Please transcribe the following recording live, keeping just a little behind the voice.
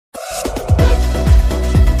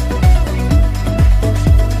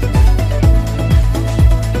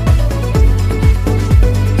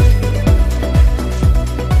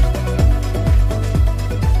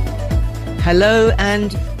Hello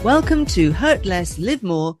and welcome to Hurt Less, Live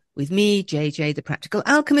More with me, JJ, the Practical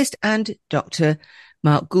Alchemist, and Dr.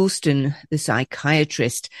 Mark Goulston, the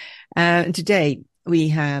psychiatrist. Today we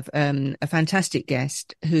have a fantastic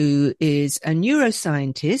guest who is a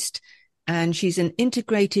neuroscientist, and she's an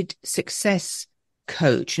integrated success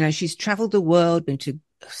coach. Now, she's traveled the world, been to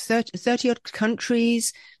 30 odd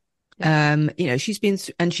countries. She's been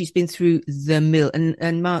through the mill.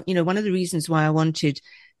 And Mark, one of the reasons why I wanted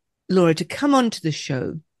Laura to come onto the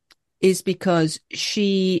show is because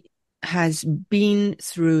she has been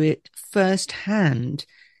through it firsthand,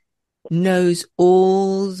 knows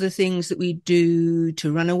all the things that we do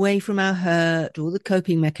to run away from our hurt, all the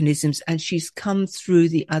coping mechanisms, and she's come through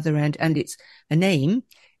the other end. And her name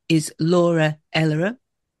is Laura Ellera.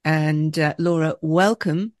 And Laura,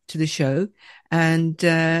 welcome to the show. And,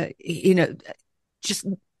 just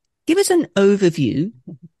give us an overview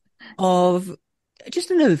of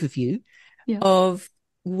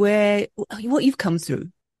what you've come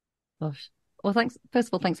through. Gosh. Well, thanks. First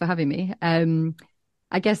of all, thanks for having me.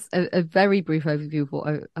 I guess a very brief overview of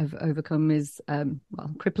what I've overcome is,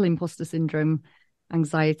 crippling imposter syndrome,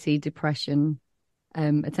 anxiety, depression,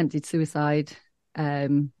 attempted suicide,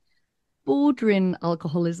 bordering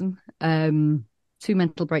alcoholism, 2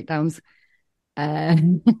 mental breakdowns. I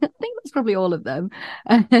think that's probably all of them.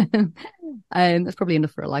 That's probably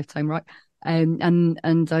enough for a lifetime, right? And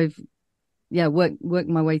I've worked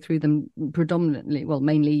my way through them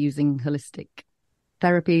mainly using holistic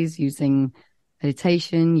therapies, using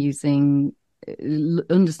meditation, using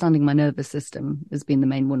understanding my nervous system has been the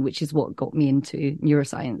main one, which is what got me into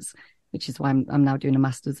neuroscience, which is why I'm now doing a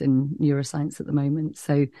master's in neuroscience at the moment.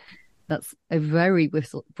 So that's a very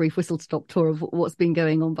brief whistle-stop tour of what's been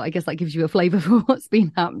going on, but I guess that gives you a flavour for what's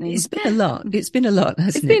been happening. It's been a lot,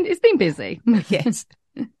 hasn't it? It's been busy. Yes.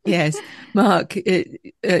 Yes. Mark,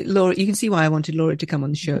 Laura, you can see why I wanted Laura to come on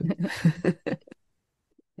the show.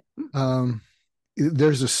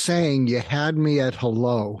 There's a saying, you had me at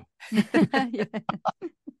hello.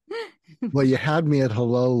 Well, you had me at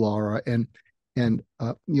hello, Laura. And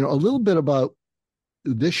a little bit about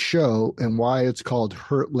this show and why it's called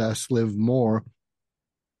Hurt Less, Live More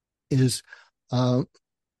is,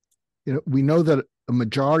 we know that a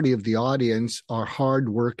majority of the audience are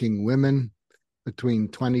hardworking women between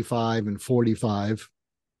 25 and 45.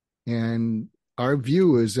 And our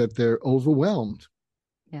view is that they're overwhelmed,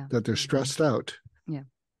 that they're stressed out. Yeah.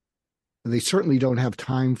 They certainly don't have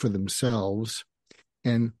time for themselves.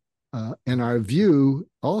 And our view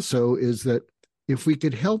also is that if we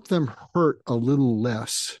could help them hurt a little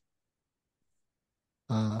less,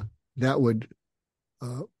 that would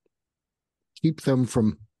keep them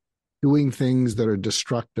from doing things that are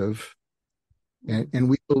destructive. And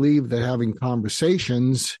we believe that having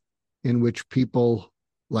conversations in which people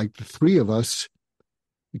like the three of us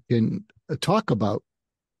can talk about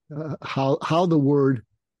how the word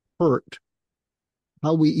hurt,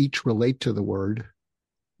 how we each relate to the word,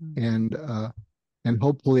 and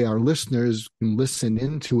hopefully our listeners can listen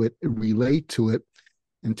into it, relate to it,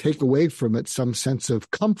 and take away from it some sense of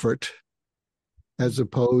comfort as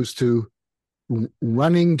opposed to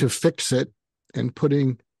running to fix it and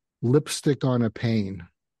putting lipstick on a pain.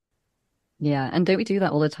 Yeah, and don't we do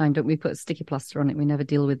that all the time? Don't we put a sticky plaster on it? We never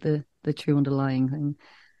deal with the true underlying thing.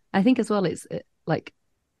 I think as well, it's like,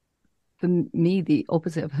 for me, the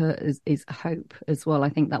opposite of hurt is hope as well. I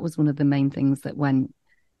think that was one of the main things that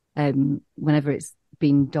whenever it's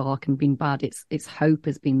been dark and been bad, it's hope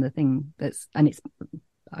has been the thing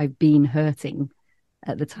I've been hurting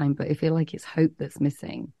at the time, but I feel like it's hope that's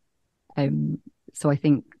missing. So I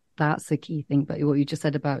think that's the key thing. But what you just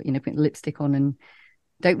said about, putting lipstick on, and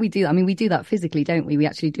don't we do that? I mean, we do that physically, don't we? We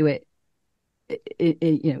actually do it.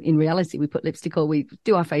 In reality, we put lipstick on, we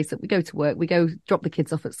do our face up, we go to work, we go drop the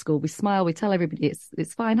kids off at school, we smile, we tell everybody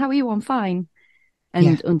it's fine. How are you? I'm fine.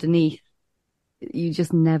 And underneath, you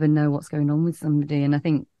just never know what's going on with somebody. And I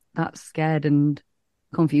think that scared and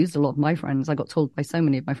confused a lot of my friends. I got told by so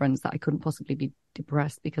many of my friends that I couldn't possibly be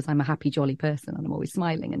depressed because I'm a happy, jolly person and I'm always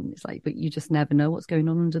smiling. And it's like, but you just never know what's going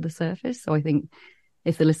on under the surface. So I think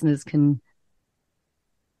if the listeners can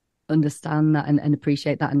understand that and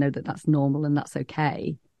appreciate that and know that that's normal and that's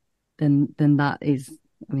okay, then that is,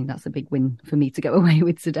 that's a big win for me to go away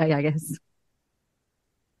with today, I guess.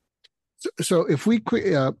 So if we,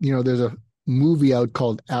 there's a movie out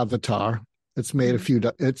called Avatar. It's made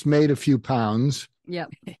a few pounds. Yeah.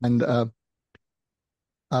 And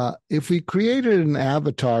if we created an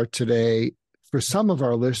avatar today for some of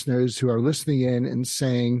our listeners who are listening in and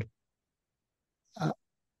saying,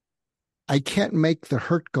 I can't make the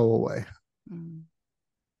hurt go away.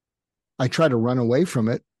 I try to run away from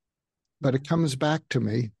it. but it comes back to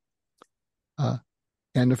me.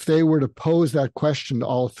 And if they were to pose that question to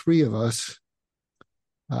all three of us,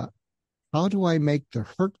 how do I make the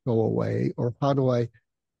hurt go away, or how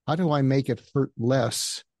do I make it hurt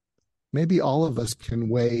less? Maybe all of us can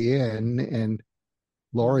weigh in. And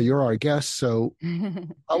Laura, you're our guest, so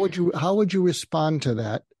how would you respond to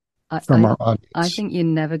that from our audience? I think you're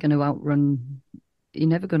never going to outrun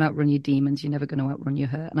your demons. You're never going to outrun your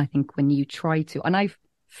hurt. And I think when you try to, and I've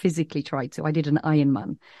physically tried to, I did an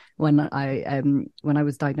Ironman when I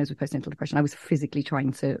was diagnosed with postnatal depression. I was physically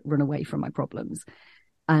trying to run away from my problems.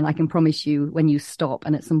 And I can promise you, when you stop,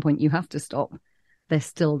 and at some point you have to stop, they're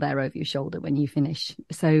still there over your shoulder when you finish.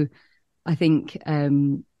 So I think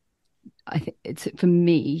for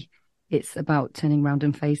me, it's about turning around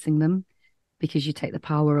and facing them, because you take the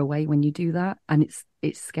power away when you do that. And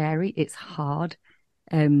it's scary. It's hard.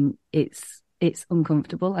 It's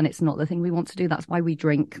uncomfortable, and it's not the thing we want to do. That's why we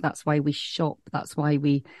drink. That's why we shop. That's why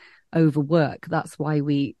we overwork. That's why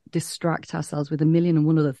we distract ourselves with a million and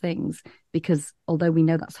one other things, because although we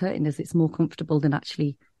know that's hurting us, it's more comfortable than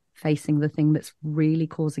actually facing the thing that's really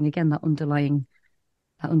causing, again, that underlying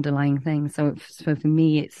thing. So for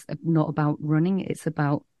me, it's not about running. It's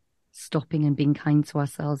about stopping and being kind to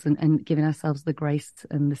ourselves, and giving ourselves the grace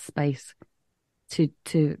and the space to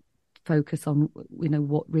focus on,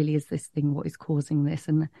 what really is this thing, what is causing this,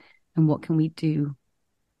 and what can we do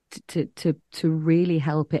to really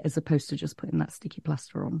help it, as opposed to just putting that sticky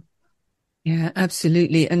plaster on. Yeah,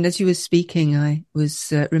 absolutely. And as you were speaking, I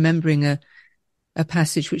was remembering a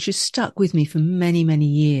passage which has stuck with me for many, many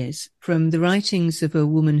years, from the writings of a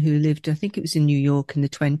woman who lived, I think it was in New York in the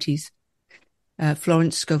 1920s,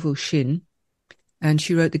 Florence Scovel Shinn, and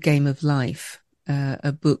she wrote The Game of Life,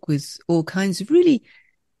 a book with all kinds of really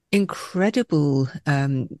incredible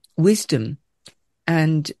wisdom.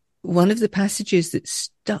 And one of the passages that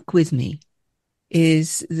stuck with me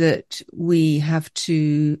is that we have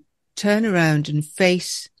to turn around and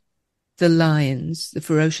face the lions, the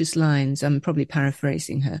ferocious lions, I'm probably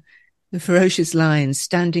paraphrasing her, the ferocious lions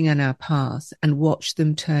standing on our path, and watch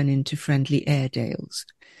them turn into friendly Airedales.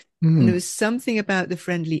 And there was something about the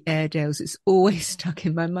friendly Airedales that's always stuck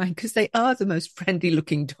in my mind, because they are the most friendly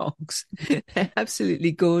looking dogs. They're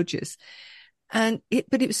absolutely gorgeous. But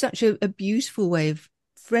it was such a beautiful way of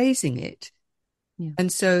phrasing it. Yeah.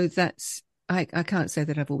 And so I can't say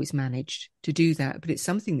that I've always managed to do that, but it's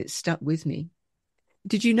something that's stuck with me.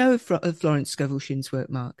 Did you know of Florence Scovel Shinn's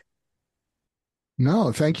work, Mark?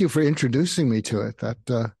 No, thank you for introducing me to it.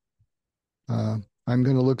 I'm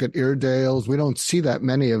going to look at Airedales. We don't see that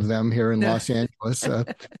many of them here in Los Angeles.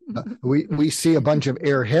 We see a bunch of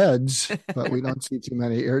airheads, but we don't see too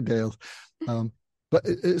many Airedales. But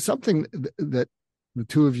it's something that the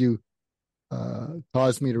two of you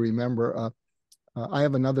caused me to remember. I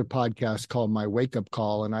have another podcast called My Wake Up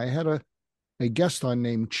Call, and I had a guest on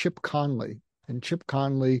named Chip Conley. And Chip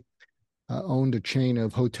Conley owned a chain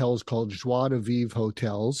of hotels called Joie de Vivre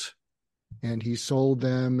Hotels, and he sold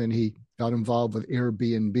them, and he got involved with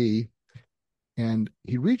Airbnb. And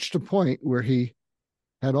he reached a point where he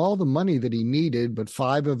had all the money that he needed, but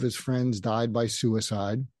 5 of his friends died by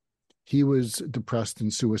suicide. He was depressed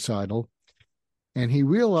and suicidal, and he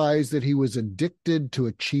realized that he was addicted to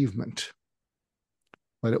achievement,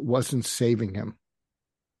 but it wasn't saving him.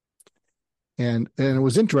 And it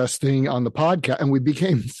was interesting on the podcast, and we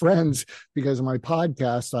became friends because in my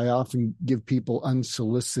podcast, I often give people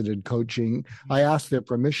unsolicited coaching. I asked their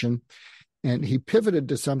permission, and he pivoted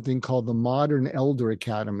to something called the Modern Elder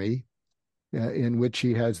Academy, in which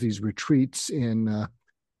he has these retreats in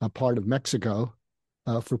a part of Mexico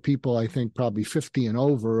for people, I think, probably 50 and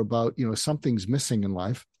over, about, something's missing in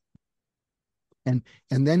life. And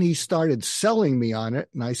then he started selling me on it.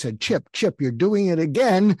 And I said, Chip, you're doing it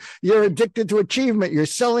again. You're addicted to achievement. You're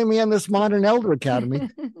selling me on this Modern Elder Academy.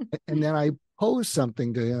 And then I posed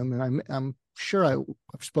something to him. And I'm sure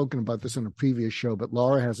I've spoken about this in a previous show, but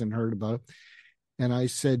Laura hasn't heard about it. And I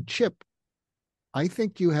said, Chip, I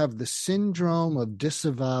think you have the syndrome of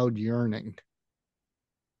disavowed yearning.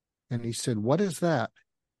 And he said, what is that?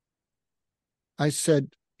 I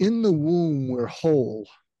said, in the womb, we're whole.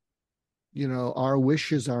 Our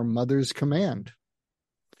wish is our mother's command.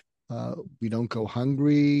 We don't go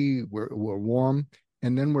hungry, we're warm,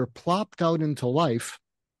 and then we're plopped out into life,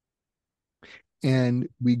 and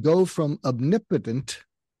we go from omnipotent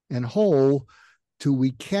and whole to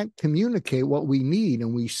we can't communicate what we need,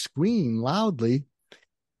 and we scream loudly,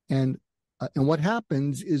 and what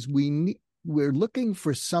happens is we're looking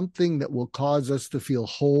for something that will cause us to feel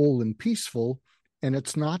whole and peaceful, and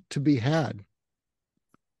it's not to be had.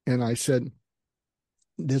 And I said,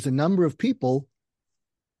 there's a number of people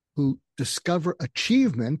who discover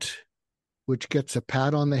achievement, which gets a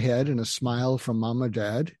pat on the head and a smile from mom or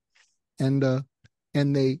dad, and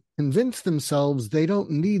they convince themselves they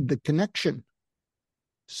don't need the connection.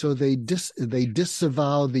 So they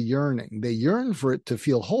disavow the yearning. They yearn for it to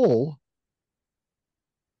feel whole,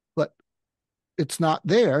 but it's not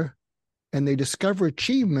there. And they discover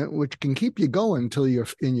achievement, which can keep you going until you're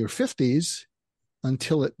in your 50s,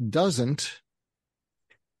 until it doesn't.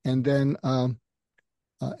 And then, and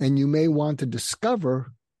you may want to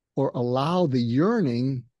discover or allow the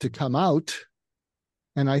yearning to come out.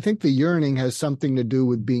 And I think the yearning has something to do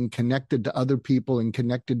with being connected to other people and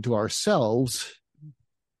connected to ourselves.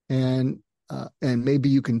 And maybe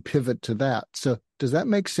you can pivot to that. So does that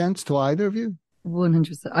make sense to either of you?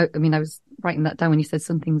 100%. I mean, I was writing that down when you said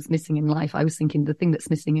something's missing in life. I was thinking the thing that's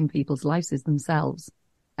missing in people's lives is themselves.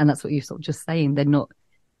 And that's what you're sort of just saying.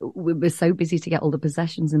 We're so busy to get all the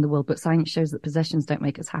possessions in the world, but science shows that possessions don't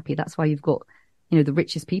make us happy. That's why you've got, the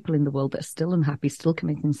richest people in the world that are still unhappy, still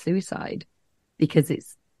committing suicide, because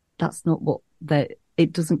that's not what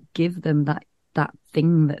it doesn't give them that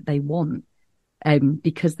thing that they want.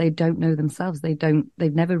 Because they don't know themselves. They've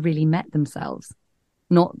never really met themselves,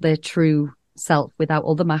 not their true self without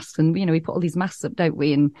all the masks. And, we put all these masks up, don't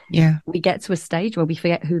we? And we get to a stage where we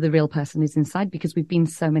forget who the real person is inside because we've been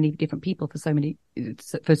so many different people for so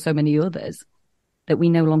many others that we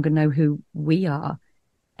no longer know who we are.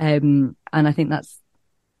 And I think that's,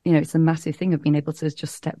 it's a massive thing of being able to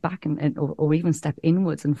just step back or even step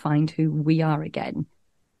inwards and find who we are again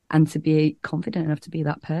and to be confident enough to be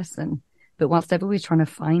that person. But whilst ever we're trying to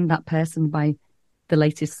find that person by the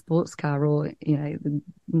latest sports car or, the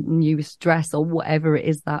newest dress or whatever it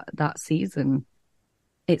is that season,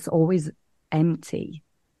 it's always empty.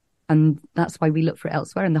 And that's why we look for it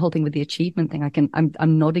elsewhere. And the whole thing with the achievement thing,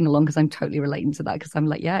 I'm nodding along because I'm totally relating to that, because I'm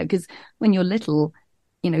like, yeah, because when you're little,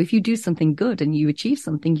 if you do something good and you achieve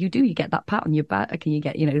something, you get that pat on your back and you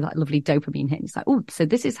get, that lovely dopamine hit. And it's like, oh, so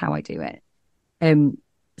this is how I do it.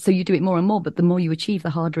 So you do it more and more, but the more you achieve, the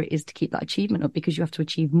harder it is to keep that achievement up because you have to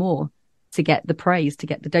achieve more to get the praise, to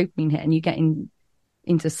get the dopamine hit, and you get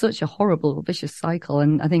into such a horrible, vicious cycle.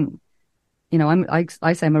 And I think,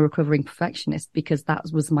 I say I'm a recovering perfectionist because that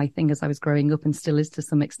was my thing as I was growing up and still is to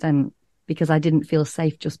some extent, because I didn't feel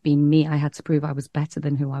safe just being me. I had to prove I was better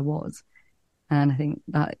than who I was. And I think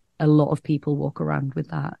that a lot of people walk around with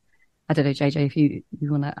that. I don't know, JJ, if you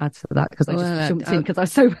want to add to that, because I just jumped in because I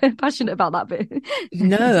was so passionate about that bit.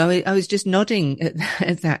 No, I was just nodding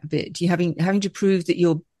at that bit. You having to prove that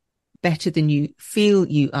you're better than you feel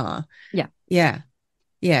you are. Yeah,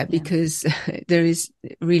 because there is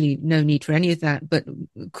really no need for any of that. But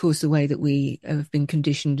of course, the way that we have been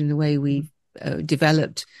conditioned and the way we've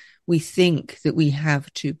developed, we think that we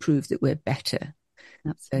have to prove that we're better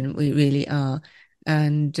than we really are.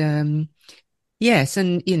 And yes,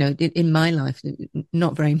 and in my life,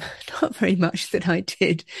 not very much that I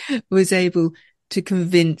did was able to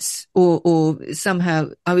convince, or somehow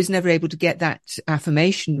I was never able to get that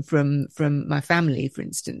affirmation from my family, for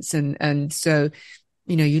instance, and so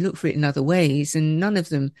you look for it in other ways, and none of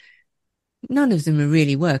them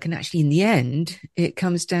really work. And actually, in the end, it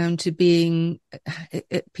comes down to being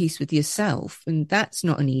at peace with yourself, and that's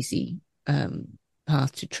not an easy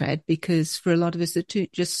path to tread, because for a lot of us there are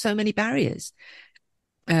just so many barriers.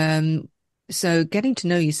 So getting to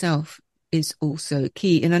know yourself is also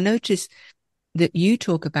key. And I notice that you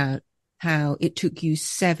talk about how it took you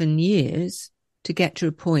 7 years to get to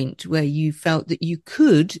a point where you felt that you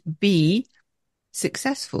could be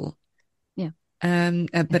successful.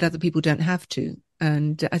 But other people don't have to.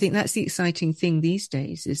 And I think that's the exciting thing these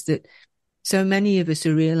days, is that so many of us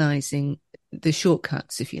are realizing the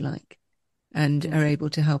shortcuts, if you like, and are able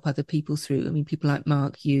to help other people through. I mean, people like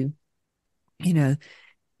Mark,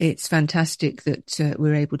 it's fantastic that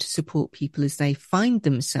we're able to support people as they find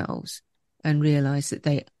themselves and realize that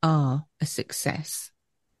they are a success.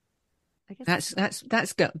 I guess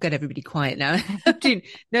that's got everybody quiet now.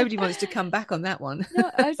 Nobody wants to come back on that one. No,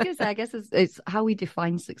 I was going to say, I guess it's how we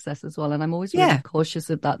define success as well. And I'm always really cautious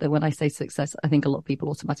of that when I say success, I think a lot of people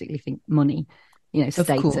automatically think money,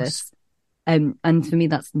 status. And for me,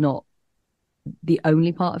 that's not the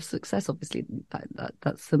only part of success. Obviously,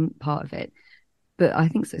 that's some part of it. But I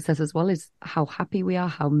think success as well is how happy we are,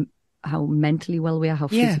 how mentally well we are, how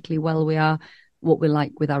physically well we are, what we're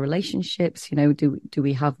like with our relationships. Do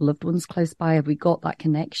we have loved ones close by? Have we got that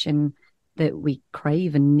connection that we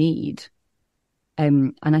crave and need?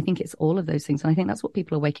 And I think it's all of those things. And I think that's what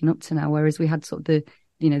people are waking up to now. Whereas we had sort of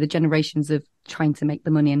the generations of trying to make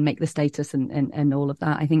the money and make the status and all of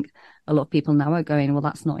that. I think a lot of people now are going, well,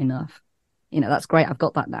 that's not enough. That's great. I've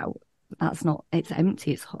got that now. that's not, it's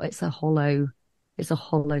empty. It's a hollow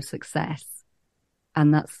success.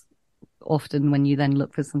 And that's often when you then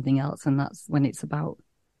look for something else. And that's when it's about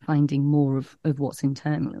finding more of what's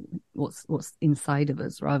internal, what's inside of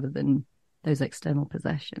us, rather than those external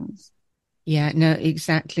possessions. Yeah, no,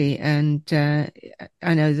 exactly. And I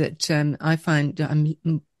know that I find I'm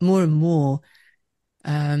more and more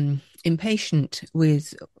impatient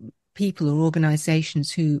with people or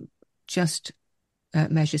organizations who just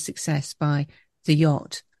measure success by the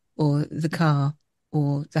yacht or the car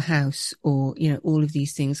or the house or, all of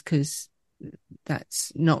these things, because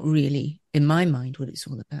that's not really, in my mind, what it's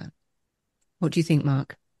all about. What do you think,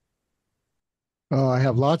 Mark? Oh, I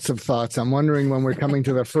have lots of thoughts. I'm wondering when we're coming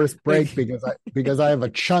to the first break because I have a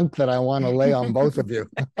chunk that I want to lay on both of you.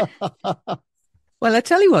 Well, I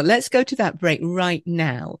tell you what, let's go to that break right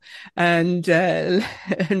now, and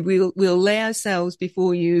we'll lay ourselves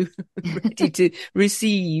before you ready to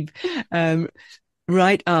receive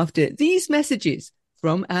right after these messages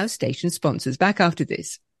from our station sponsors. Back after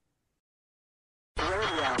this.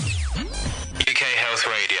 UK Health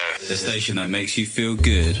Radio, the station that makes you feel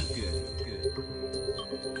good.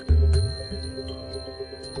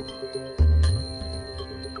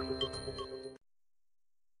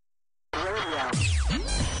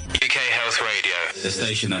 UK Health Radio, the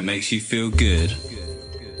station that makes you feel good.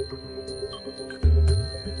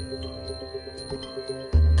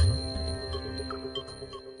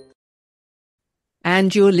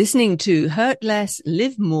 And you're listening to Hurt Less,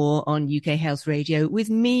 Live More on UK Health Radio with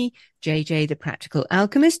me, JJ, the Practical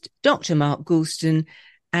Alchemist, Dr. Mark Goulston,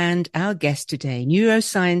 and our guest today,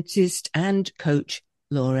 neuroscientist and coach,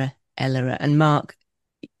 Laura Ellera. And Mark,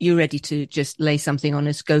 you're ready to just lay something on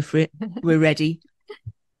us. Go for it. We're ready.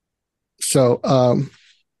 So,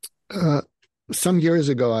 some years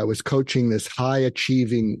ago, I was coaching this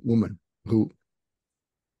high-achieving woman who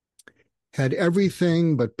had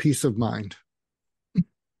everything but peace of mind.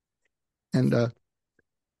 And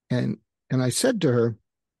I said to her,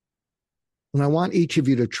 and I want each of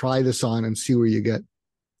you to try this on and see where you get.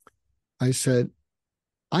 I said,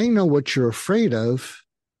 I know what you're afraid of,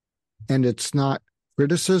 and it's not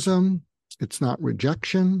criticism, it's not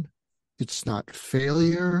rejection, it's not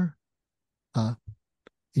failure.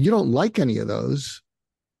 You don't like any of those,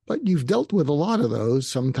 but you've dealt with a lot of those,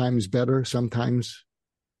 sometimes better, sometimes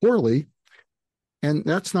poorly, and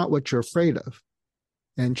that's not what you're afraid of.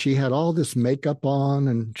 And she had all this makeup on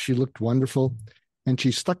and she looked wonderful. And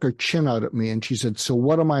she stuck her chin out at me and she said, so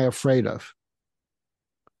what am I afraid of?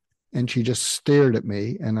 And she just stared at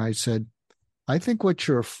me. And I said, I think what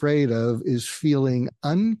you're afraid of is feeling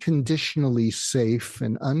unconditionally safe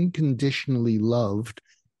and unconditionally loved.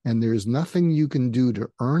 And there's nothing you can do to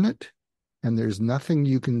earn it. And there's nothing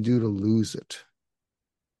you can do to lose it.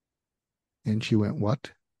 And she went,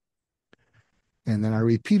 what? And then I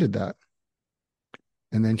repeated that.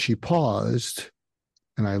 And then she paused,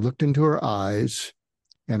 and I looked into her eyes,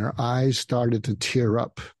 and her eyes started to tear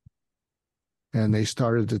up. And they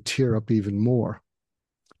started to tear up even more.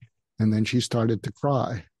 And then she started to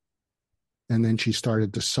cry. And then she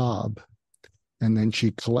started to sob. And then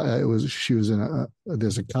she was in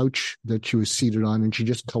there's a couch that she was seated on, and she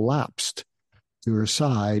just collapsed to her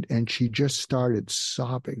side, and she just started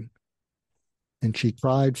sobbing. And she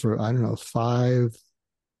cried for, 5-7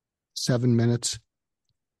 minutes.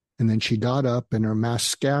 And then she got up and her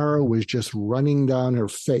mascara was just running down her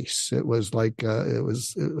face. It was like, it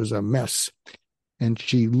was a mess. And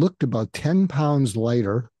she looked about 10 pounds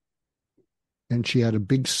lighter and she had a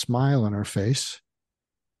big smile on her face.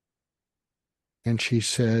 And she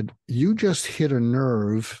said, you just hit a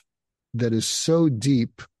nerve that is so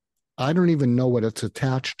deep. I don't even know what it's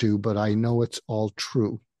attached to, but I know it's all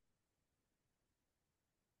true.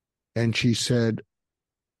 And she said,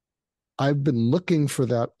 I've been looking for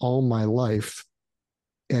that all my life,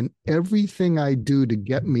 and everything I do to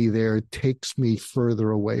get me there takes me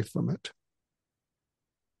further away from it.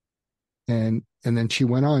 And then she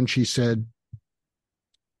went on, she said,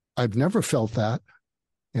 I've never felt that,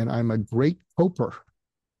 and I'm a great coper.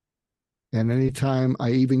 And anytime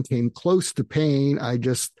I even came close to pain, I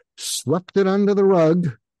just swept it under the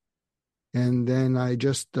rug, and then I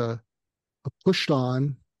just pushed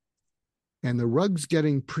on. And the rug's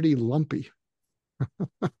getting pretty lumpy.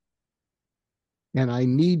 And I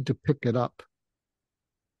need to pick it up.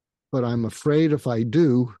 But I'm afraid if I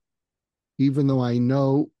do, even though I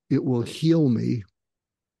know it will heal me,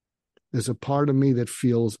 there's a part of me that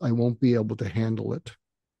feels I won't be able to handle it.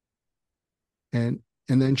 And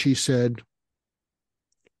then she said,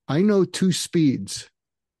 I know 2 speeds,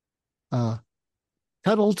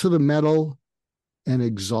 pedal to the metal and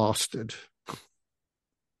exhausted.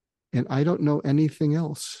 and I don't know anything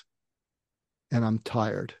else, and I'm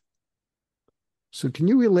tired. So can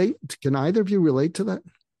you relate? Can either of you relate to that?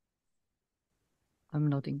 I'm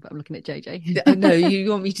nodding, but I'm looking at JJ. No, you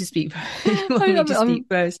want me to speak. You want me to speak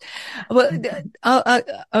first. Well,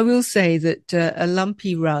 I will say that a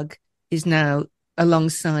lumpy rug is now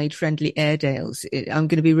alongside friendly Airedales. I'm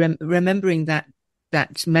going to be remembering that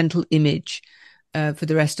mental image for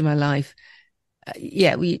the rest of my life.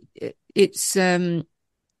 It's that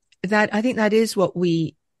I think that is what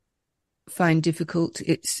we find difficult.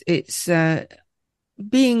 It's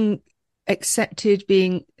being accepted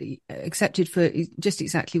for just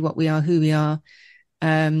exactly what we are, who we are,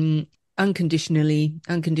 unconditionally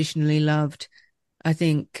loved. I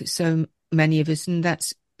think so many of us, and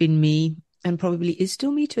that's been me, and probably is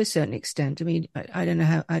still me to a certain extent. I mean, I don't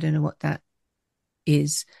know what that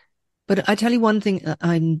is, but I tell you one thing that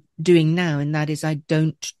I'm doing now, and that is I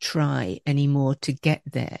don't try anymore to get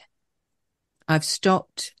there. I've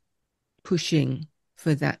stopped pushing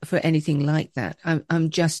for anything like that. I'm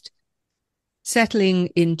just settling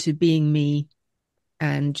into being me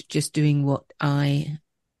and just doing what I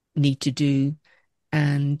need to do.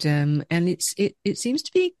 And it seems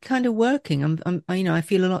to be kind of working. I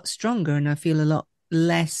feel a lot stronger, and I feel a lot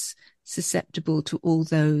less susceptible to all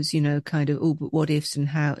those, kind of, oh, but what ifs and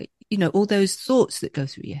how, all those thoughts that go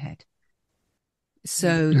through your head.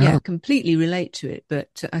 So yeah, completely relate to it.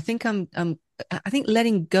 But I think I think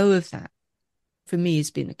letting go of that for me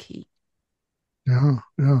has been a key. Yeah.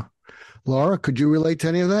 Laura, could you relate to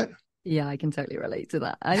any of that? Yeah, I can totally relate to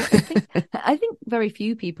that. I think very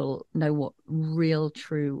few people know what real,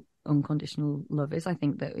 true, unconditional love is. I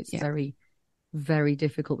think that it's very, very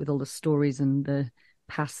difficult with all the stories and the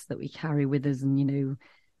past that we carry with us. And,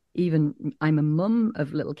 even I'm a mum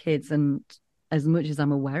of little kids, and as much as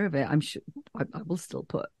I'm aware of it, I'm sure I will still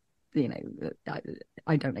put,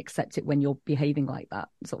 I don't accept it when you're behaving like that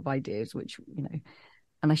sort of ideas, which,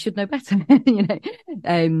 and I should know better,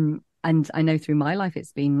 and I know through my life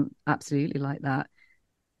it's been absolutely like that.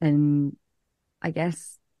 And I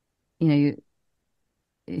guess, you're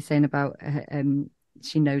saying about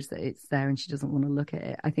she knows that it's there and she doesn't want to look at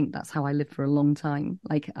it. I think that's how I lived for a long time.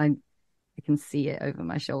 Like I can see it over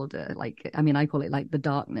my shoulder. Like, I mean, I call it like the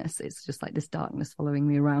darkness. It's just like this darkness following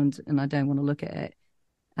me around, and I don't want to look at it.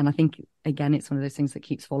 And I think, again, it's one of those things that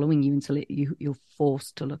keeps following you until you're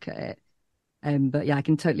forced to look at it. But yeah, I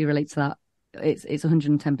can totally relate to that. It's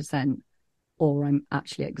 110%, or I'm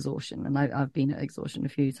actually exhaustion. And I've been at exhaustion a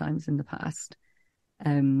few times in the past.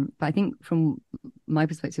 But I think from my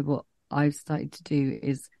perspective, what I've started to do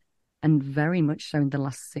is, and very much so in the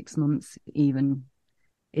last 6 months even,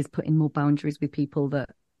 is putting more boundaries with people that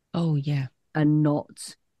are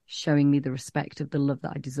not showing me the respect of the love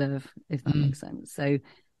that I deserve, if that makes sense. So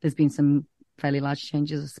there's been some fairly large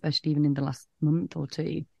changes, especially even in the last month or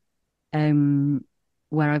two,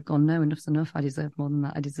 where I've gone, no, enough's enough. I deserve more than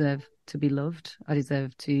that. I deserve to be loved. I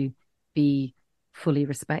deserve to be fully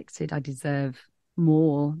respected. I deserve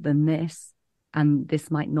more than this. And this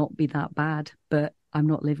might not be that bad, but I'm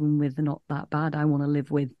not living with not that bad. I want to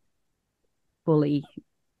live with fully,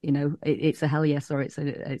 it's a hell yes or it's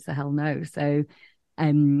a hell no. So,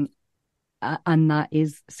 and that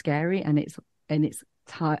is scary, and it's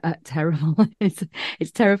terrible.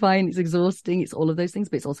 It's terrifying. It's exhausting. It's all of those things,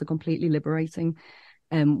 but it's also completely liberating.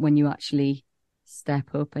 When you actually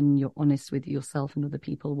step up and you're honest with yourself and other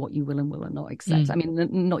people, what you will and will not accept. I mean,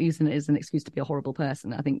 not using it as an excuse to be a horrible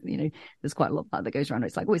person. I think, there's quite a lot of that goes around.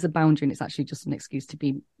 It's like, it's a boundary, and it's actually just an excuse to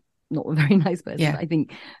be not a very nice person. Yeah. I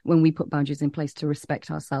think when we put boundaries in place to respect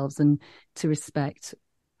ourselves and to respect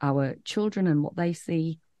our children and what they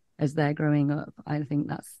see as they're growing up, I think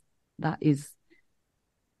that is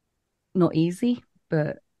not easy,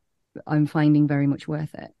 but I'm finding very much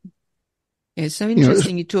worth it. It's so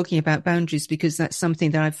interesting you're talking about boundaries, because that's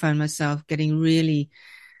something that I've found myself getting really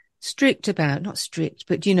strict about. Not strict,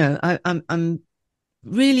 but I'm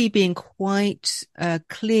really being quite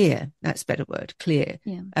clear. That's a better word, clear,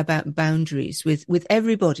 about boundaries with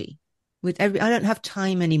everybody. I don't have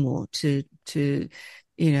time anymore to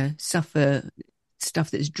suffer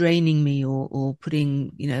stuff that's draining me or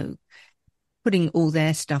putting all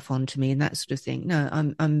their stuff onto me and that sort of thing. No,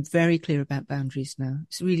 I'm very clear about boundaries now.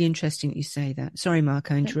 It's really interesting that you say that. Sorry,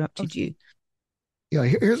 Mark, I interrupted you. Yeah,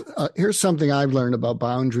 here's something I've learned about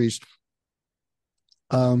boundaries.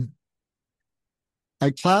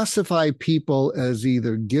 I classify people as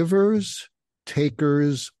either givers,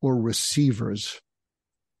 takers, or receivers.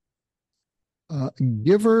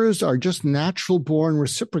 Givers are just natural born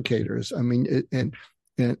reciprocators. I mean,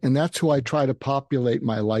 and that's who I try to populate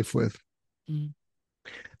my life with.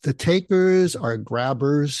 The takers are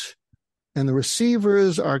grabbers. And the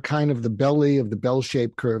receivers are kind of the belly of the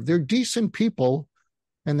bell-shaped curve. They're decent people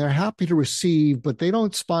and they're happy to receive, but they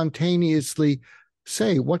don't spontaneously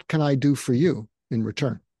say, what can I do for you in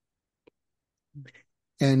return?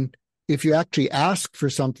 And if you actually ask for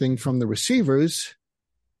something from the receivers,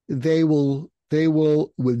 they will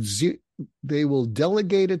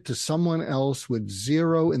delegate it to someone else with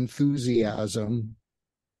zero enthusiasm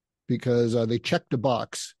because they checked a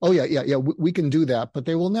box. Oh, yeah, we can do that. But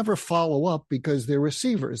they will never follow up because they're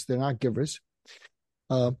receivers. They're not givers.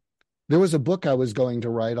 There was a book I was going to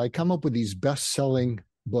write. I come up with these best-selling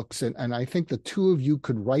books, and I think the two of you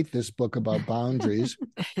could write this book about boundaries.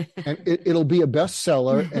 And it'll be a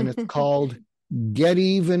bestseller, and it's called Get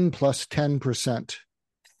Even plus 10%.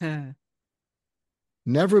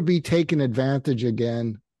 Never be taken advantage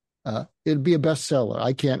again. It'd be a bestseller.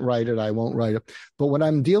 I can't write it. I won't write it. But when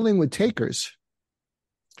I'm dealing with takers,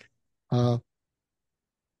 I'll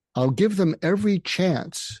give them every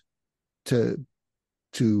chance to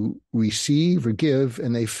receive or give,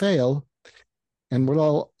 and they fail. And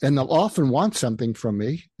they'll often want something from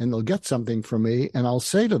me, and they'll get something from me, and I'll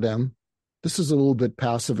say to them, this is a little bit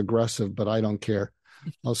passive aggressive, but I don't care.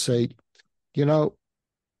 I'll say,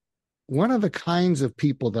 one of the kinds of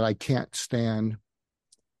people that I can't stand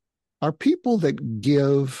are people that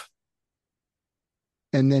give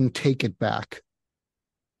and then take it back.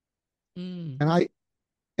 And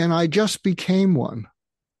I just became one.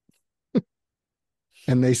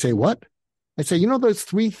 And they say, what? I say, those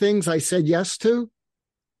 3 things I said yes to?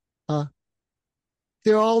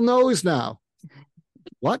 They're all no's now.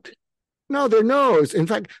 What? No, they're no's. In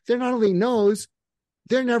fact, they're not only no's,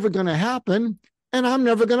 they're never going to happen, and I'm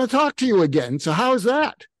never going to talk to you again. So how's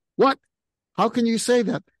that? What? How can you say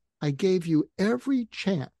that? I gave you every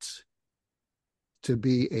chance to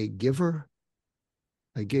be a giver.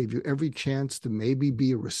 I gave you every chance to maybe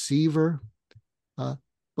be a receiver. But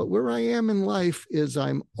where I am in life is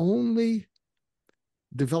I'm only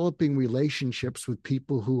developing relationships with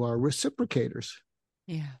people who are reciprocators.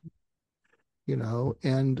 Yeah.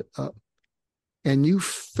 And you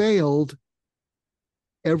failed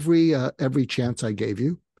every chance I gave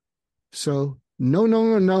you. So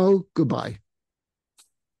no, goodbye.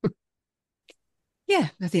 Yeah,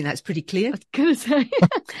 I think that's pretty clear. I was going to say,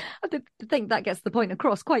 I think that gets the point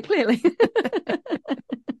across quite clearly.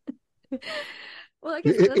 Well, I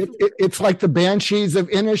guess it's like the Banshees of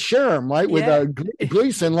Inisherin, right? Yeah. With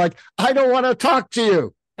Gleason, like, I don't want to talk to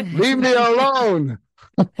you. Leave me alone.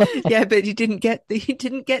 Yeah, but you didn't get the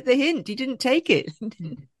hint. You didn't take it.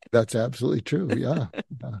 That's absolutely true. Yeah.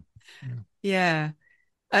 Yeah.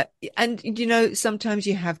 And sometimes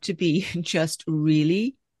you have to be just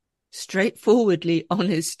really straightforwardly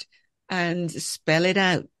honest and spell it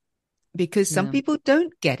out, because some people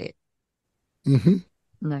don't get it. Mm-hmm.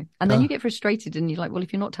 No. And then you get frustrated and you're like, well,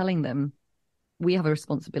 if you're not telling them, we have a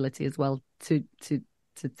responsibility as well to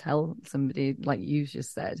tell somebody, like you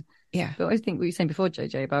just said. Yeah. But I think what you were saying before,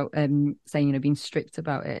 JJ, about saying, being strict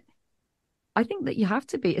about it. I think that you have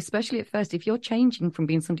to be, especially at first, if you're changing from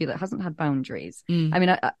being somebody that hasn't had boundaries. I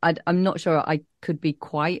mean, I'm not sure I could be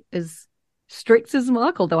quite as strict as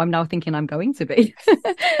Mark, although I'm now thinking I'm going to be.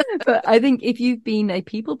 But I think if you've been a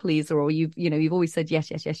people pleaser, or you've always said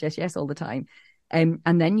yes all the time, and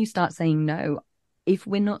then you start saying no, if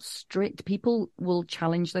we're not strict, people will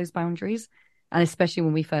challenge those boundaries. And especially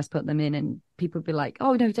when we first put them in, and people be like,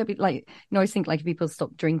 oh, no, don't be like, I always think, like, if people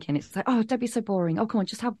stop drinking, it's like, oh, don't be so boring. Oh, come on,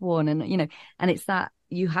 just have one. And, and it's that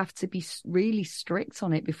you have to be really strict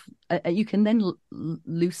on it. Before, you can then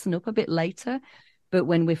loosen up a bit later. But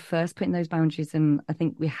when we're first putting those boundaries in, I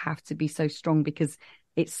think we have to be so strong, because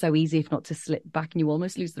it's so easy, if not to slip back, and you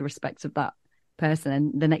almost lose the respect of that person.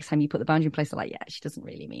 And the next time you put the boundary in place, they're like, yeah, she doesn't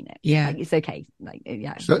really mean it. Yeah. Like, it's okay. Like,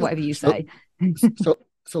 yeah, whatever you say.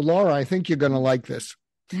 So Laura, I think you're going to like this.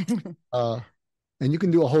 And you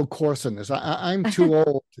can do a whole course on this. I'm too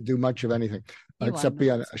old to do much of anything except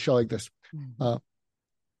be on a show like this. And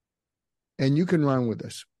you can run with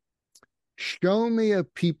this. Show me a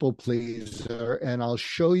people pleaser, and I'll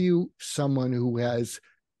show you someone who has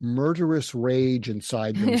murderous rage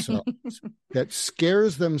inside themselves that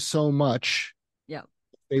scares them so much. Yeah.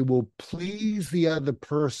 They will please the other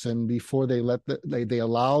person before they they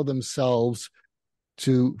allow themselves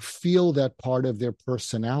to feel that part of their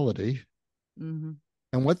personality. Mm-hmm.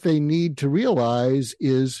 And what they need to realize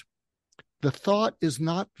is the thought is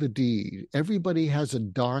not the deed. Everybody has a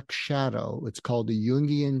dark shadow. It's called the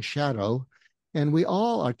Jungian shadow. And we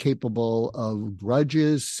all are capable of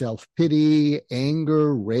grudges, self-pity,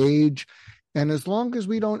 anger, rage. And as long as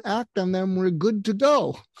we don't act on them, we're good to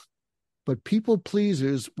go. But people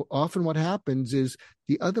pleasers, often what happens is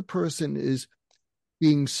the other person is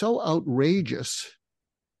being so outrageous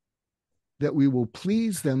that we will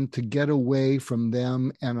please them to get away from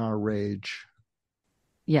them and our rage.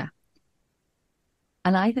 Yeah.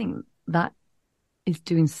 And I think that is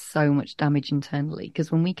doing so much damage internally,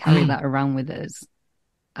 because when we carry that around with us,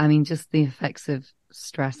 I mean, just the effects of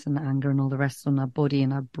stress and anger and all the rest on our body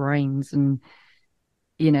and our brains, and,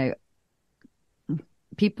 you know,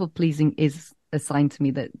 people pleasing is a sign to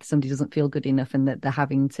me that somebody doesn't feel good enough and that they're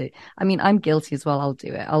having to. I mean, I'm guilty as well. I'll do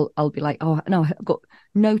it. I'll be like, oh no, I've got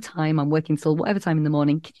no time. I'm working till whatever time in the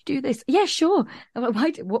morning. Can you do this? Yeah, sure. I'm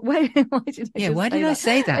like, why did I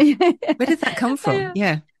say that? Where did that come from?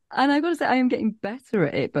 Yeah. And I've got to say, I am getting better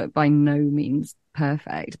at it, but by no means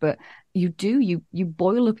perfect. But you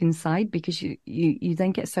boil up inside, because you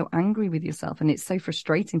then get so angry with yourself, and it's so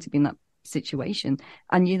frustrating to be in that situation,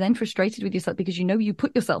 and you're then frustrated with yourself because you know you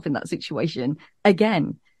put yourself in that situation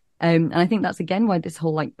again. And I think that's again why this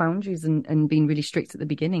whole like boundaries and being really strict at the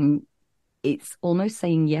beginning, it's almost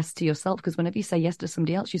saying yes to yourself, because whenever you say yes to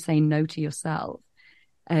somebody else, you're saying no to yourself.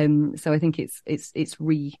 So I think it's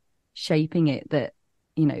reshaping it, that,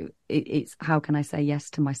 you know, it's how can I say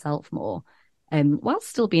yes to myself more, while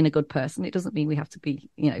still being a good person. It doesn't mean we have to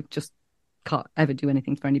be, you know, just can't ever do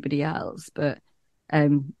anything for anybody else. But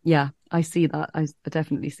yeah, I see that. I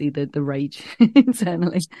definitely see the rage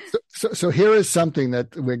internally. So here is something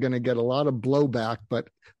that we're going to get a lot of blowback. But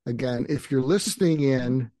again, if you're listening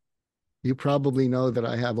in, you probably know that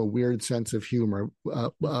I have a weird sense of humor.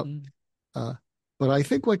 But I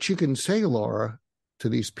think what you can say, Laura, to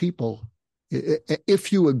these people,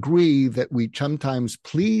 if you agree that we sometimes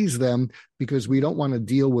please them because we don't want to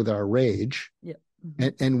deal with our rage. Yeah.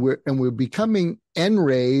 And we're becoming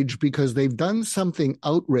enraged because they've done something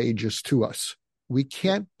outrageous to us. We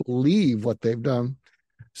can't believe what they've done.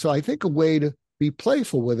 So I think a way to be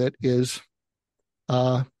playful with it is,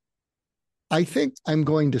 I think I'm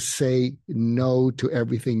going to say no to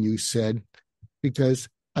everything you said, because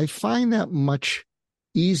I find that much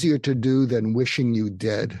easier to do than wishing you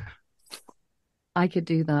dead. I could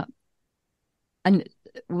do that. And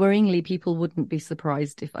worryingly, people wouldn't be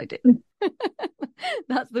surprised if I did.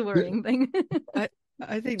 That's the worrying thing.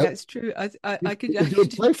 I think that's true. I could do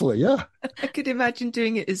it playfully, yeah. I could imagine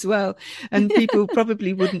doing it as well, and people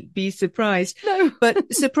probably wouldn't be surprised. No.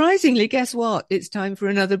 But surprisingly, guess what? It's time for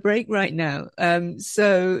another break right now.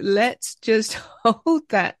 So let's just hold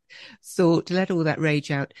that thought, let all that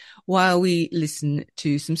rage out, while we listen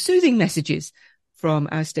to some soothing messages from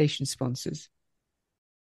our station sponsors.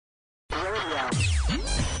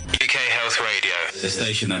 UK Health Radio, the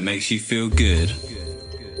station that makes you feel good.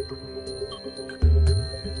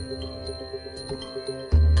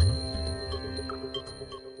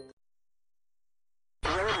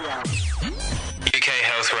 UK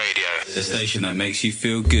Health Radio, the station that makes you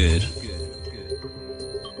feel good.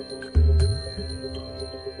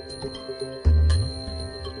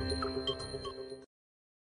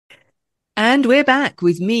 And we're back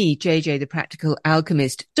with me, JJ, the Practical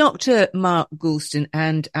Alchemist, Dr. Mark Goulston,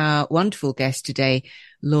 and our wonderful guest today,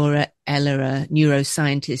 Laura Ellera,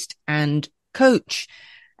 neuroscientist and coach.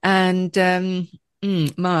 And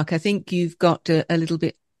Mark, I think you've got a little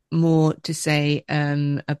bit more to say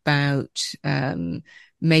about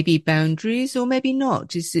maybe boundaries, or maybe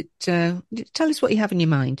not. Is it? Tell us what you have in your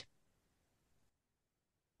mind.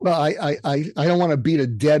 Well, I don't want to beat a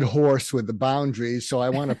dead horse with the boundaries, so I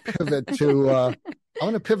want to pivot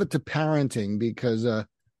to parenting, because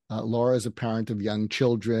Laura is a parent of young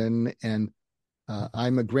children, and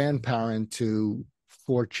I'm a grandparent to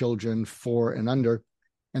 4 children, 4 and under.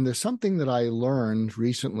 And there's something that I learned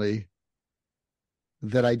recently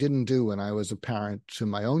that I didn't do when I was a parent to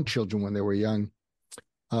my own children when they were young.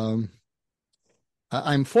 I'm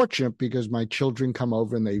fortunate because my children come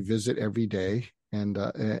over and they visit every day. And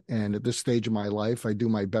at this stage of my life, I do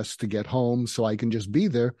my best to get home so I can just be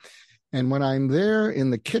there. And when I'm there in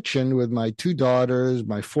the kitchen with my 2 daughters,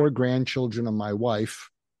 my 4 grandchildren, and my wife,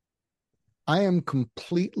 I am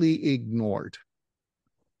completely ignored.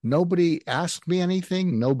 Nobody asks me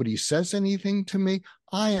anything. Nobody says anything to me.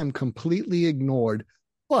 I am completely ignored.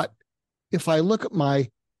 But if I look at my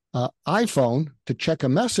iPhone to check a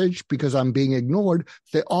message because I'm being ignored,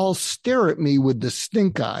 they all stare at me with the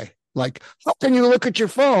stink eye. Like, how can you look at your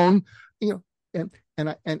phone? You know,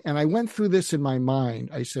 and I went through this in my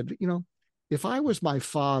mind. I said, you know, if I was my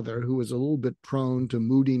father, who was a little bit prone to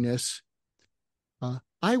moodiness,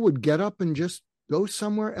 I would get up and just go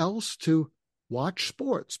somewhere else to watch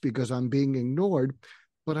sports because I'm being ignored.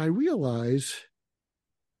 But I realize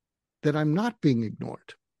that I'm not being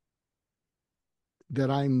ignored, that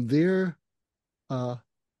I'm there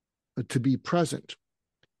to be present.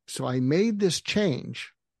 So I made this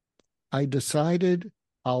change. I decided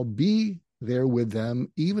I'll be there with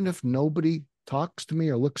them, even if nobody talks to me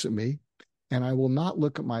or looks at me, and I will not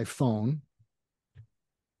look at my phone.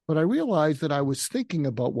 But I realized that I was thinking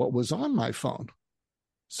about what was on my phone.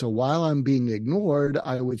 So while I'm being ignored,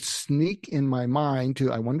 I would sneak in my mind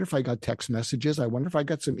to, I wonder if I got text messages. I wonder if I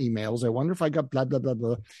got some emails. I wonder if I got blah, blah, blah,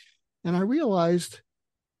 blah. And I realized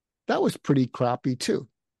that was pretty crappy too.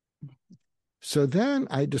 So then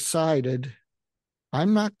I decided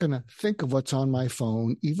I'm not going to think of what's on my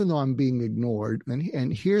phone, even though I'm being ignored.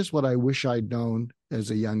 And here's what I wish I'd known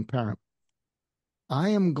as a young parent. I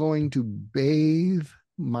am going to bathe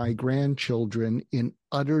my grandchildren in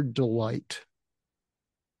utter delight.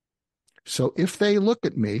 So if they look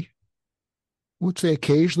at me, which they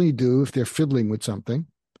occasionally do if they're fiddling with something,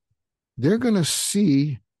 they're going to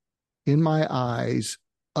see in my eyes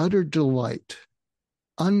utter delight,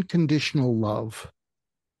 unconditional love,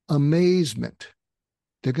 amazement.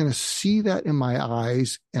 They're going to see that in my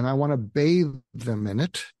eyes, and I want to bathe them in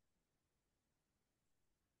it.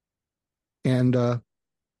 And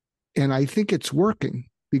I think it's working,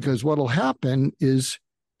 because what'll happen is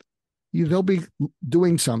they'll be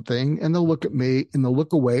doing something and they'll look at me and they'll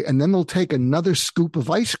look away, and then they'll take another scoop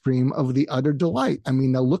of ice cream of the utter delight. I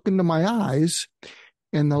mean, they'll look into my eyes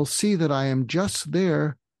and they'll see that I am just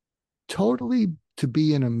there totally to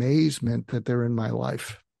be in amazement that they're in my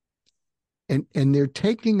life. And they're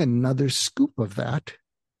taking another scoop of that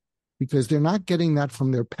because they're not getting that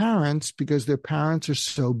from their parents, because their parents are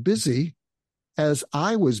so busy, as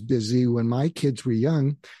I was busy when my kids were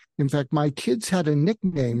young. In fact, my kids had a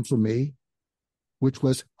nickname for me, which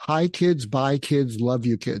was hi kids, bye kids, love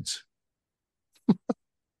you kids.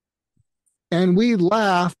 And we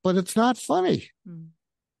laugh, but it's not funny.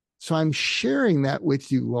 So I'm sharing that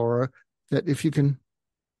with you, Laura, that if you can,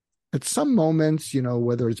 at some moments,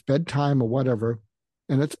 whether it's bedtime or whatever,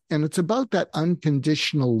 and it's about that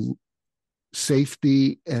unconditional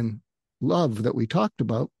safety and love that we talked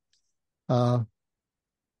about. And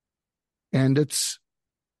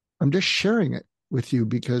I'm just sharing it with you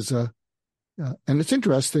because, and it's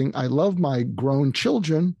interesting. I love my grown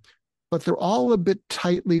children, but they're all a bit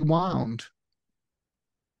tightly wound.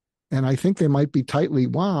 And I think they might be tightly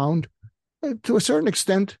wound to a certain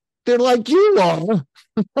extent. They're like you are.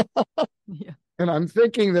 Yeah. And I'm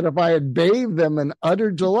thinking that if I had bathed them in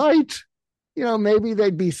utter delight, maybe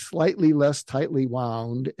they'd be slightly less tightly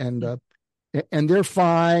wound, and they're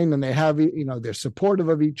fine, and they have, they're supportive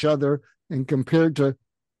of each other. And compared to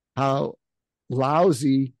how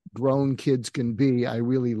lousy grown kids can be, I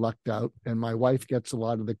really lucked out. And my wife gets a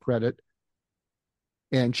lot of the credit,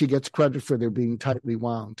 and she gets credit for their being tightly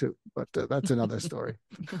wound too. But that's another story.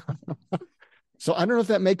 So I don't know if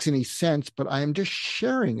that makes any sense, but I am just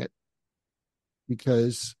sharing it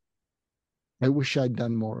because I wish I'd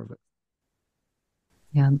done more of it.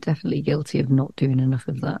 Yeah, I'm definitely guilty of not doing enough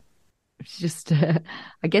of that. It's just,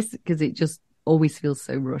 I guess, because it just always feels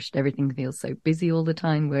so rushed. Everything feels so busy all the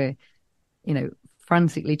time. We're,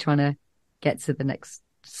 frantically trying to get to the next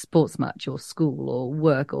sports match or school or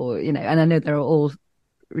work or, and I know there are all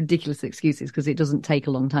ridiculous excuses because it doesn't take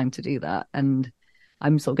a long time to do that. And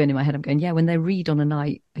I'm sort of going in my head, I'm going, yeah, when they read on a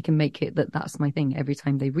night, I can make it that's my thing. Every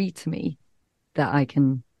time they read to me,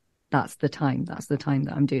 that's the time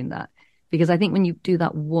that I'm doing that. Because I think when you do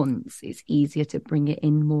that once, it's easier to bring it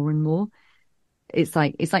in more and more. It's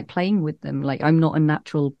like playing with them. Like, I'm not a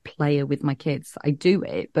natural player with my kids. I do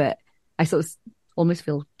it, but I sort of almost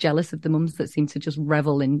feel jealous of the mums that seem to just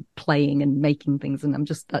revel in playing and making things. And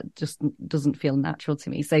that just doesn't feel natural to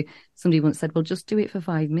me. So somebody once said, well, just do it for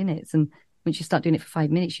 5 minutes. And once you start doing it for 5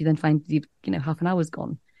 minutes, you then find half an hour's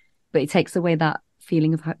gone. But it takes away that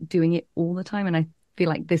feeling of doing it all the time. And I feel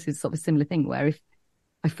like this is sort of a similar thing where if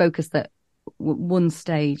I focus that one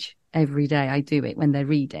stage every day, I do it when they're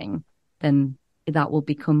reading, then that will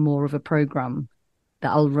become more of a program that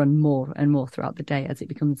I'll run more and more throughout the day as it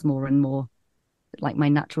becomes more and more like my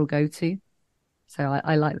natural go-to. So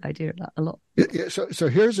I like the idea of that a lot. Yeah, so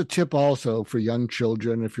here's a tip also for young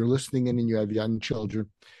children. If you're listening in and you have young children,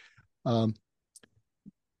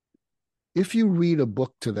 if you read a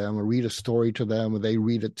book to them or read a story to them or they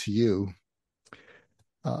read it to you,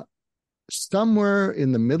 somewhere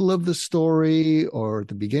in the middle of the story or at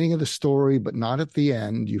the beginning of the story, but not at the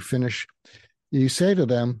end, you say to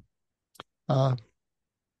them,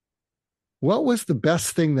 what was the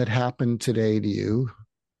best thing that happened today to you?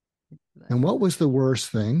 And what was the worst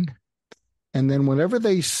thing? And then whatever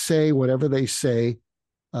they say,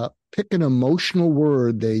 pick an emotional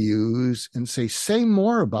word they use and say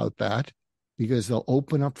more about that, because they'll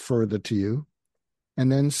open up further to you.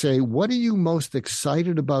 and then say, what are you most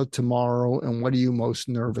excited about tomorrow and what are you most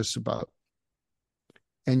nervous about?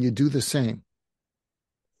 And you do the same.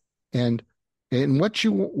 And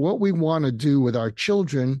what we want to do with our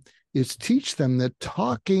children is teach them that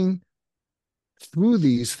talking through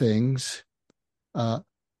these things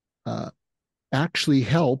actually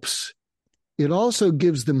helps. It also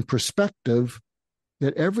gives them perspective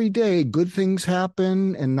that every day good things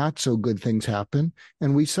happen and not so good things happen,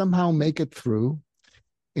 and we somehow make it through,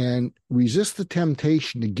 and resist the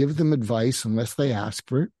temptation to give them advice unless they ask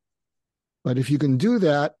for it. But if you can do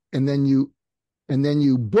that, and then you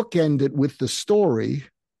bookend it with the story,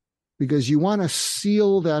 because you want to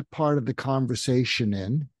seal that part of the conversation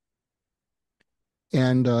in.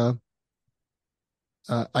 And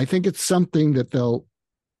I think it's something that they'll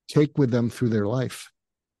take with them through their life.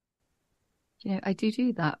 I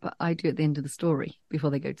do that, but I do at the end of the story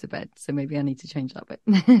before they go to bed. So maybe I need to change that bit.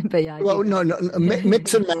 But yeah, well, no,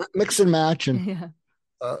 mix and match, and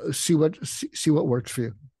see what works for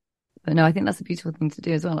you. But no, I think that's a beautiful thing to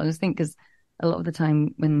do as well. I just think because a lot of the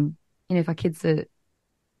time when, if our kids are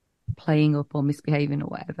playing up or misbehaving or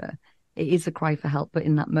whatever, it is a cry for help. But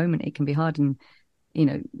in that moment, it can be hard. And,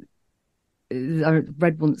 I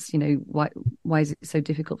read once, why is it so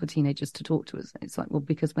difficult for teenagers to talk to us? It's like, well,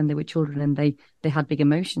 because when they were children and they had big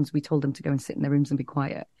emotions, we told them to go and sit in their rooms and be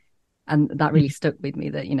quiet. And that really stuck with me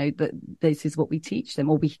that, that this is what we teach them,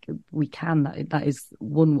 or we can, that is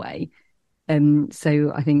one way.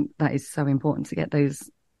 So I think that is so important to get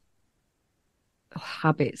those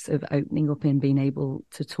habits of opening up and being able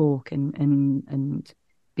to talk and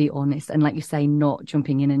be honest, and like you say, not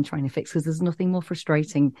jumping in and trying to fix, because there's nothing more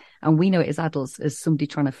frustrating, and we know it as adults, as somebody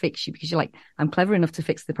trying to fix you, because you're like, I'm clever enough to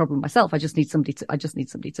fix the problem myself, I just need somebody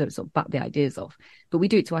to sort of back the ideas off. But we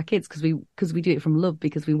do it to our kids because we do it from love,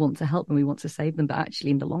 because we want to help them, we want to save them, but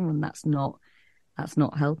actually in the long run that's not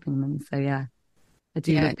helping them. So yeah, I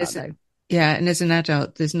do love that though. Yeah, and as an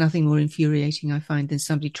adult, there's nothing more infuriating, I find, than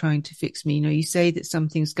somebody trying to fix me. You say that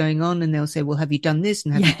something's going on and they'll say, well, have you done this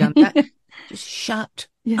and have you done that? Just shut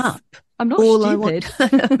up. I'm not stupid.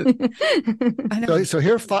 I know. So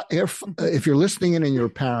here, if you're listening in and you're a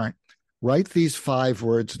parent, write these 5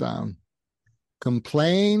 words down: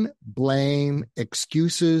 complain, blame,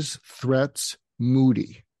 excuses, threats,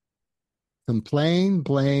 moody. Complain,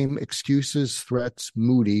 blame, excuses, threats,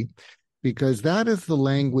 moody, because that is the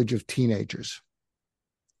language of teenagers.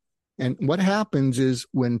 And what happens is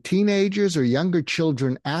when teenagers or younger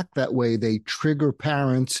children act that way, they trigger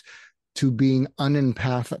parents to being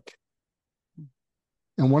unempathic.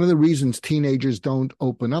 And one of the reasons teenagers don't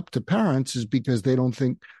open up to parents is because they don't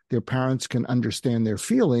think their parents can understand their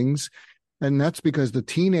feelings. And that's because the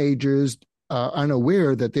teenagers are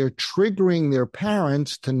unaware that they're triggering their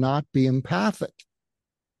parents to not be empathic.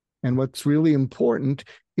 And what's really important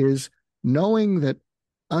is knowing that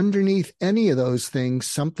underneath any of those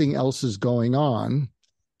things, something else is going on.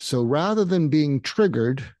 So rather than being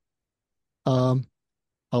triggered,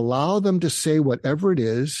 allow them to say whatever it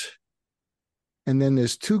is. And then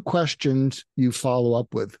there's 2 questions you follow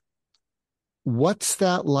up with. What's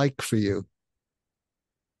that like for you?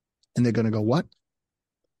 And they're going to go, what?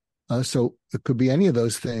 So it could be any of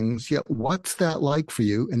those things. Yeah, what's that like for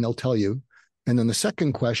you? And they'll tell you. And then the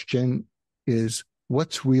second question is,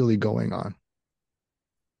 what's really going on?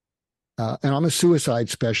 And I'm a suicide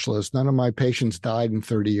specialist. None of my patients died in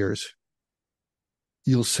 30 years.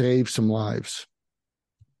 You'll save some lives.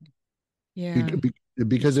 Yeah.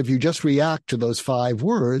 Because if you just react to those 5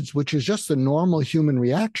 words, which is just a normal human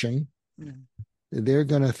reaction, they're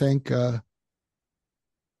going to think, in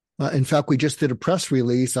fact, we just did a press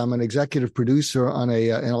release. I'm an executive producer on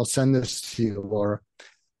and I'll send this to you, Laura.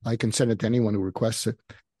 I can send it to anyone who requests it.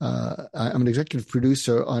 I'm an executive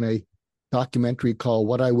producer on a documentary called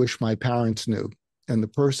What I Wish My Parents Knew. And the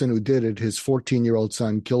person who did it, his 14-year-old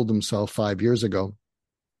son killed himself 5 years ago.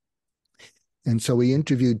 And so we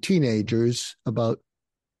interviewed teenagers about,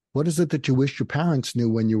 what is it that you wish your parents knew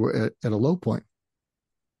when you were at a low point?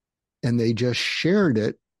 And they just shared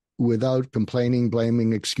it without complaining,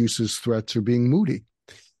 blaming, excuses, threats, or being moody.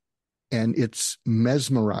 And it's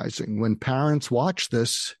mesmerizing. When parents watch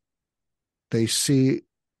this, they see,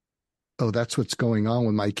 oh, that's what's going on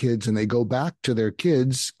with my kids. And they go back to their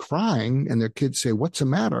kids crying, and their kids say, what's the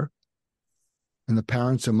matter? And the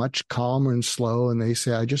parents are much calmer and slow, and they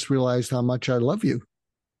say, I just realized how much I love you.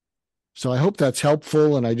 So I hope that's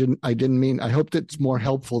helpful. And I hope that's more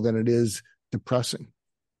helpful than it is depressing.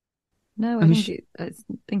 No, I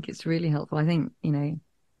think it's really helpful. I think,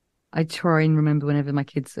 I try and remember whenever my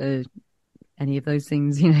kids are any of those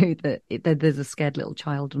things, that there's a scared little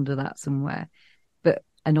child under that somewhere. But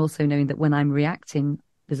And also knowing that when I'm reacting,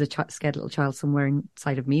 there's a scared little child somewhere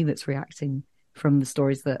inside of me that's reacting from the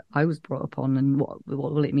stories that I was brought up on. And what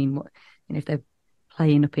will it mean? If they're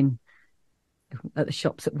playing up at the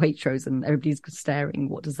shops at Waitrose and everybody's staring,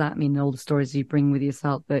 what does that mean? All the stories you bring with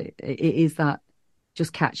yourself. But it is that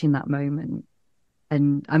just catching that moment.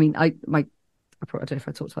 And I mean, I don't know if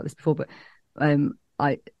I talked about this before, but I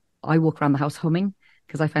walk around the house humming,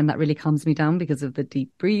 because I find that really calms me down because of the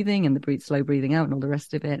deep breathing and the slow breathing out and all the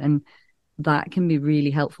rest of it. And that can be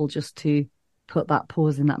really helpful just to put that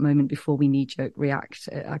pause in that moment before we knee-jerk react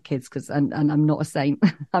at our kids. And I'm not a saint.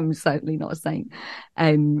 I'm certainly not a saint.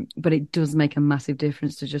 But it does make a massive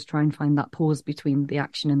difference to just try and find that pause between the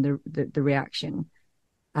action and the reaction.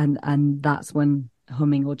 And that's when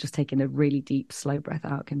humming or just taking a really deep, slow breath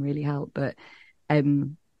out can really help. But I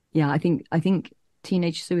think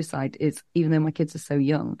teenage suicide is, even though my kids are so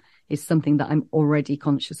young, is something that I'm already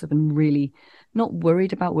conscious of and really not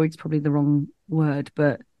worried about. Worried's probably the wrong word,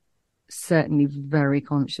 but certainly very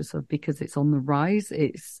conscious of, because it's on the rise.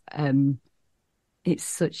 It's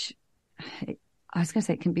such, I was going to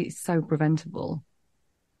say, it can be so preventable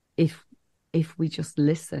if we just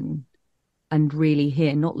listen and really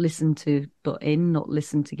hear, not listen to butt in, not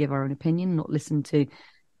listen to give our own opinion, not listen to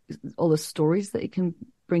all the stories that it can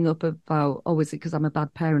bring up about, oh, is it because I'm a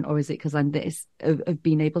bad parent, or is it because I'm this, of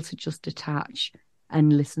being able to just detach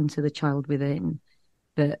and listen to the child within.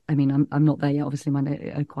 But I mean, I'm not there yet. Obviously,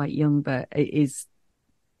 mine are quite young, but it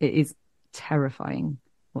is terrifying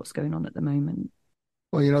what's going on at the moment.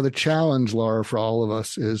 Well, the challenge, Laura, for all of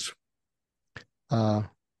us is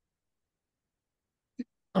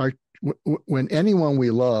when anyone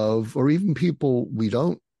we love, or even people we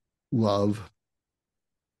don't love,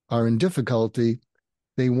 are in difficulty,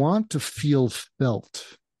 they want to feel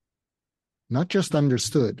felt, not just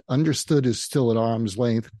understood. Understood is still at arm's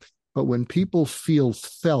length. But when people feel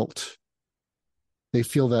felt, they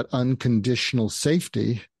feel that unconditional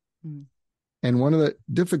safety. Mm. And one of the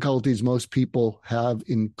difficulties most people have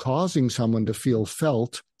in causing someone to feel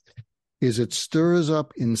felt is it stirs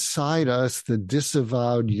up inside us the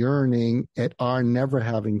disavowed yearning at our never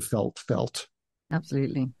having felt.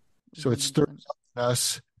 Absolutely. So it stirs up in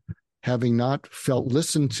us having not felt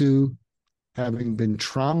listened to, having been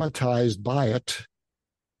traumatized by it,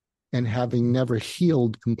 and having never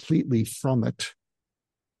healed completely from it.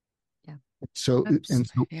 Yeah. So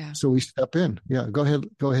we step in. Yeah. Go ahead,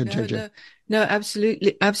 JJ. No,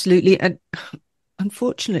 absolutely. And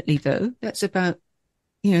unfortunately, though, that's about,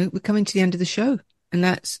 we're coming to the end of the show, and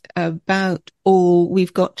that's about all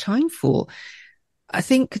we've got time for. I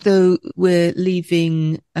think, though, we're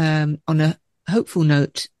leaving on a hopeful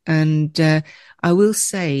note, and I will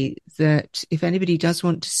say that if anybody does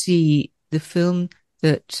want to see the film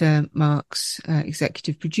that Mark's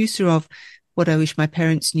executive producer of, What I Wish My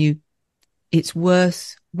Parents Knew, it's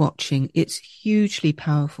worth watching. It's hugely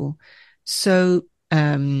powerful, so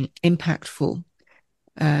impactful.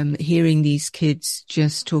 Hearing these kids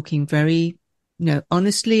just talking very,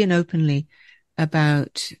 honestly and openly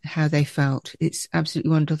about how they felt. It's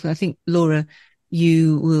absolutely wonderful. I think, Laura,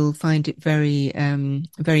 you will find it very,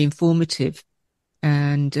 very informative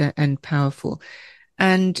and powerful.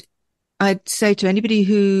 And I'd say to anybody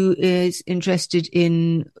who is interested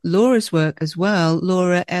in Laura's work as well,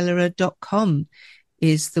 lauraellera.com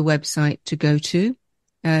is the website to go to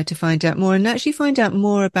find out more, and actually find out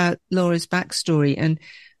more about Laura's backstory. And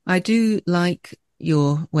I do like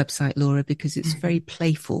your website, Laura, because it's very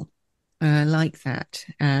playful. I like that.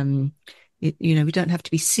 We don't have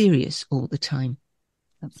to be serious all the time.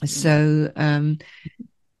 Absolutely.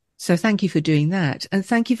 So thank you for doing that. And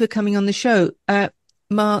thank you for coming on the show.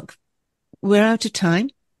 Mark, we're out of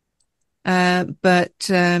time.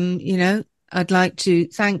 But I'd like to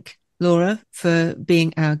thank Laura for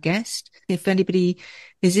being our guest. If anybody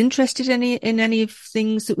is interested in any of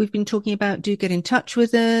things that we've been talking about, do get in touch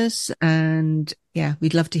with us. And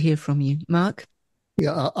we'd love to hear from you. Mark?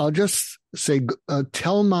 Yeah, I'll just say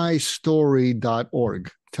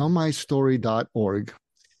tellmystory.org. Tellmystory.org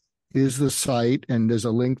is the site, and there's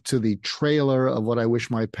a link to the trailer of What I Wish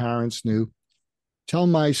My Parents Knew. Tell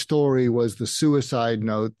My Story was the suicide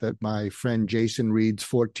note that my friend Jason Reed's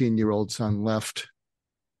 14-year-old son left.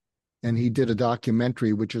 And he did a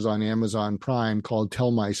documentary, which is on Amazon Prime, called Tell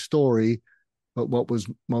My Story. But what was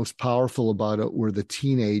most powerful about it were the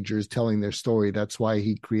teenagers telling their story. That's why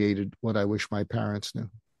he created What I Wish My Parents Knew.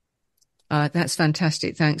 That's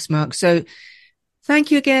fantastic. Thanks, Mark. So thank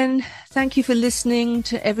you again. Thank you for listening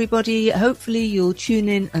to everybody. Hopefully you'll tune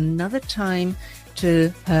in another time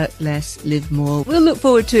to Hurt Less, Live More. We'll look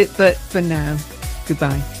forward to it, but for now,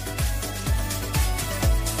 goodbye.